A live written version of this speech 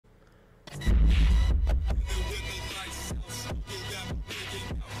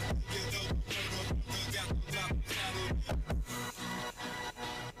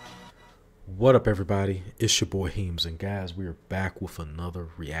What up, everybody? It's your boy Heems, and guys, we are back with another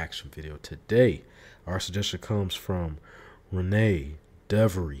reaction video. Today, our suggestion comes from Renee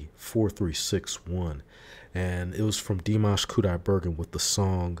Devery 4361, and it was from Dimash Kudaibergen with the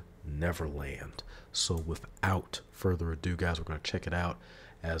song Neverland. So without further ado, guys, we're going to check it out.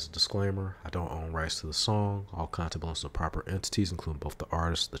 As a disclaimer, I don't own rights to the song. All content belongs to the proper entities, including both the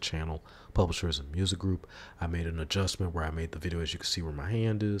artist, the channel, publishers, and music group. I made an adjustment where I made the video, as you can see where my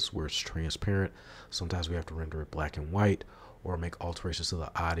hand is, where it's transparent. Sometimes we have to render it black and white or make alterations to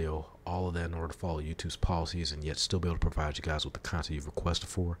the audio. All of that in order to follow YouTube's policies and yet still be able to provide you guys with the content you've requested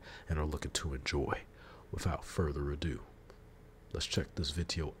for and are looking to enjoy. Without further ado, let's check this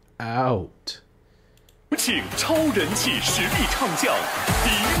video out. 请超人气实力唱将迪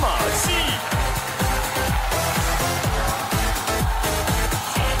玛希。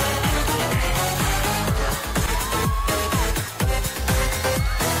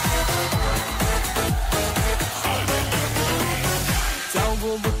走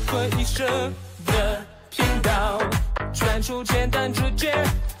过不可一世的频道，传出简单直接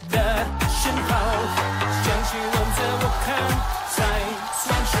的讯号，相信我在我看才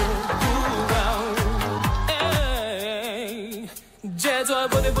算是不高。 节奏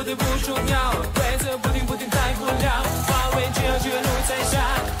不停不停不重要，规则不停不停太无聊，华为只要绝路在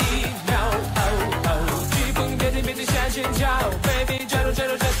下一秒。疾风别停别停向前跳 ，baby 加入加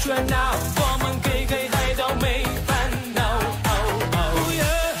入加热闹，我们可以嗨到没烦恼。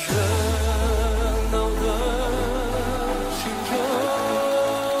热闹的星球，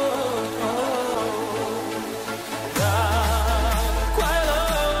让快乐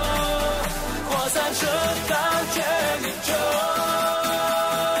扩散直到全宇宙。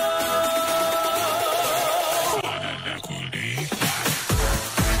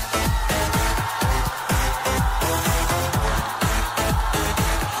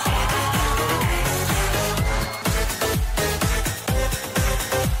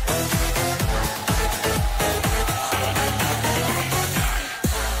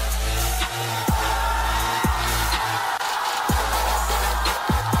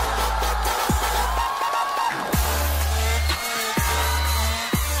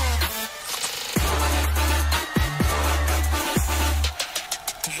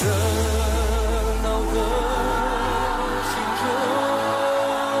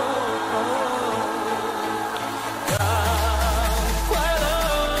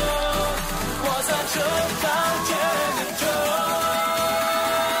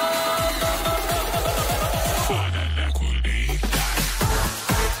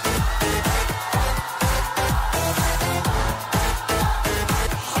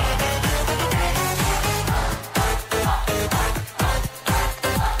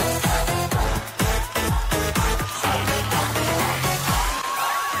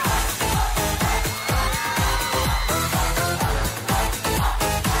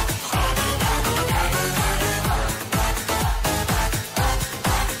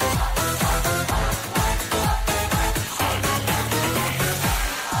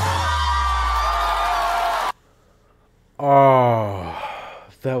 Oh,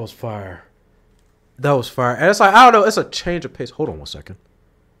 that was fire. That was fire. And it's like, I don't know, it's a change of pace. Hold on one second.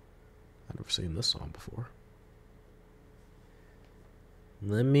 I've never seen this song before.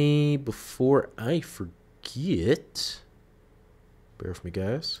 Let me, before I forget, bear with me,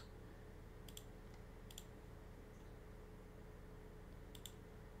 guys.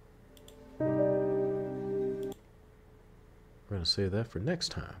 We're going to save that for next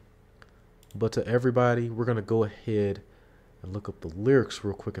time. But to everybody, we're going to go ahead and look up the lyrics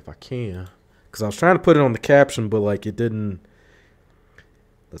real quick if I can. Because I was trying to put it on the caption, but like it didn't.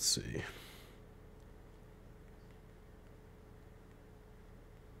 Let's see.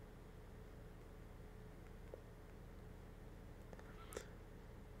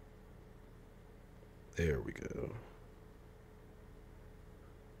 There we go.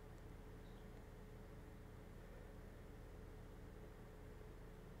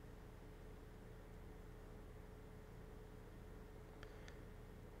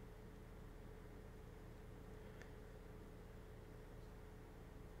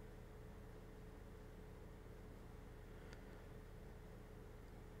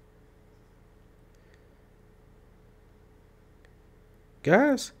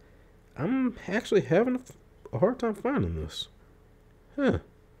 Guys, I'm actually having a hard time finding this. Huh.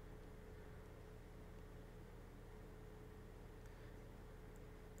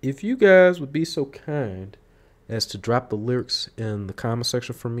 If you guys would be so kind as to drop the lyrics in the comment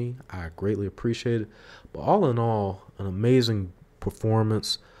section for me, I greatly appreciate it. But all in all, an amazing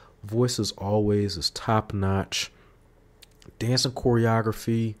performance. Voice as always is top notch. Dancing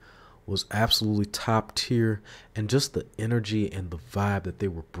choreography was absolutely top tier, and just the energy and the vibe that they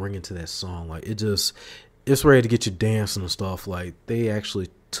were bringing to that song, like it's ready to get you dancing and stuff. Like, they actually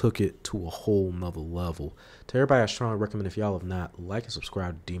took it to a whole nother level. To everybody, I strongly recommend, if y'all have not, like and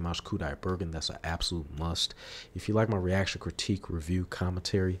subscribe to Dimash Kudaibergen. That's an absolute must. If you like my reaction, critique, review,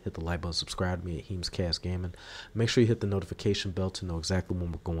 commentary, hit the like button, subscribe to me at heemzcastgamingyt. Make sure you hit the notification bell to know exactly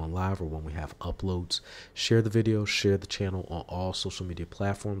when we're going live or when we have uploads. Share the video, share the channel on all social media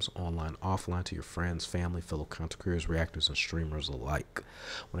platforms, online, offline, to your friends, family, fellow content creators, reactors, and streamers alike.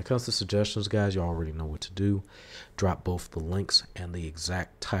 When it comes to suggestions, guys, you already know what to do. Drop both the links and the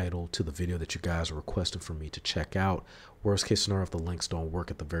exact title to the video that you guys are requesting for me to check out. Worst case scenario, if the links don't work,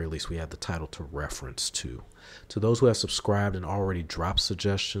 at the very least we have the title to reference to. To those who have subscribed and already dropped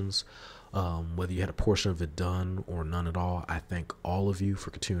suggestions, whether you had a portion of it done or none at all, I thank all of you for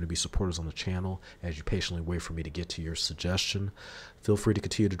continuing to be supporters on the channel as you patiently wait for me to get to your suggestion. Feel free to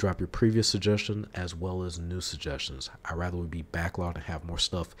continue to drop your previous suggestion as well as new suggestions. I'd rather we be backlogged and have more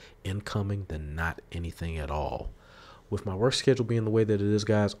stuff incoming than not anything at all. With my work schedule being the way that it is,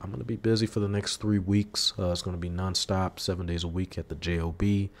 guys, I'm going to be busy for the next 3 weeks. It's going to be nonstop, 7 days a week at the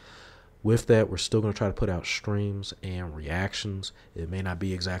JOB. With that, we're still going to try to put out streams and reactions. It may not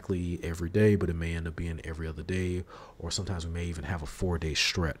be exactly every day, but it may end up being every other day, or sometimes we may even have a 4-day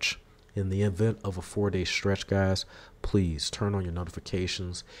stretch. In the event of a 4-day stretch, guys, please turn on your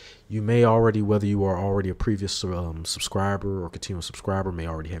notifications. You may already, whether you are already a previous subscriber or continuing subscriber, may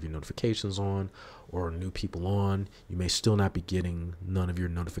already have your notifications on, or new people on. You may still not be getting none of your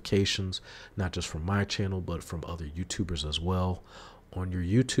notifications, not just from my channel, but from other YouTubers as well. On your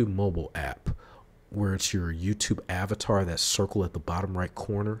YouTube mobile app, where it's your YouTube avatar, that circle at the bottom right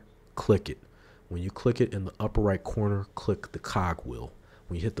corner, click it. When you click it, in the upper right corner, click the cogwheel.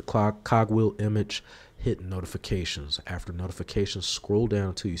 When you hit the cogwheel image, hit notifications. After notifications, scroll down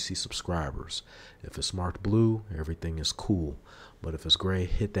until you see subscribers. If it's marked blue, everything is cool. But if it's gray,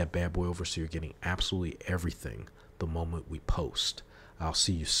 hit that bad boy over so you're getting absolutely everything the moment we post. I'll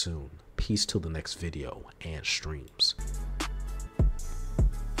see you soon. Peace till the next video and streams.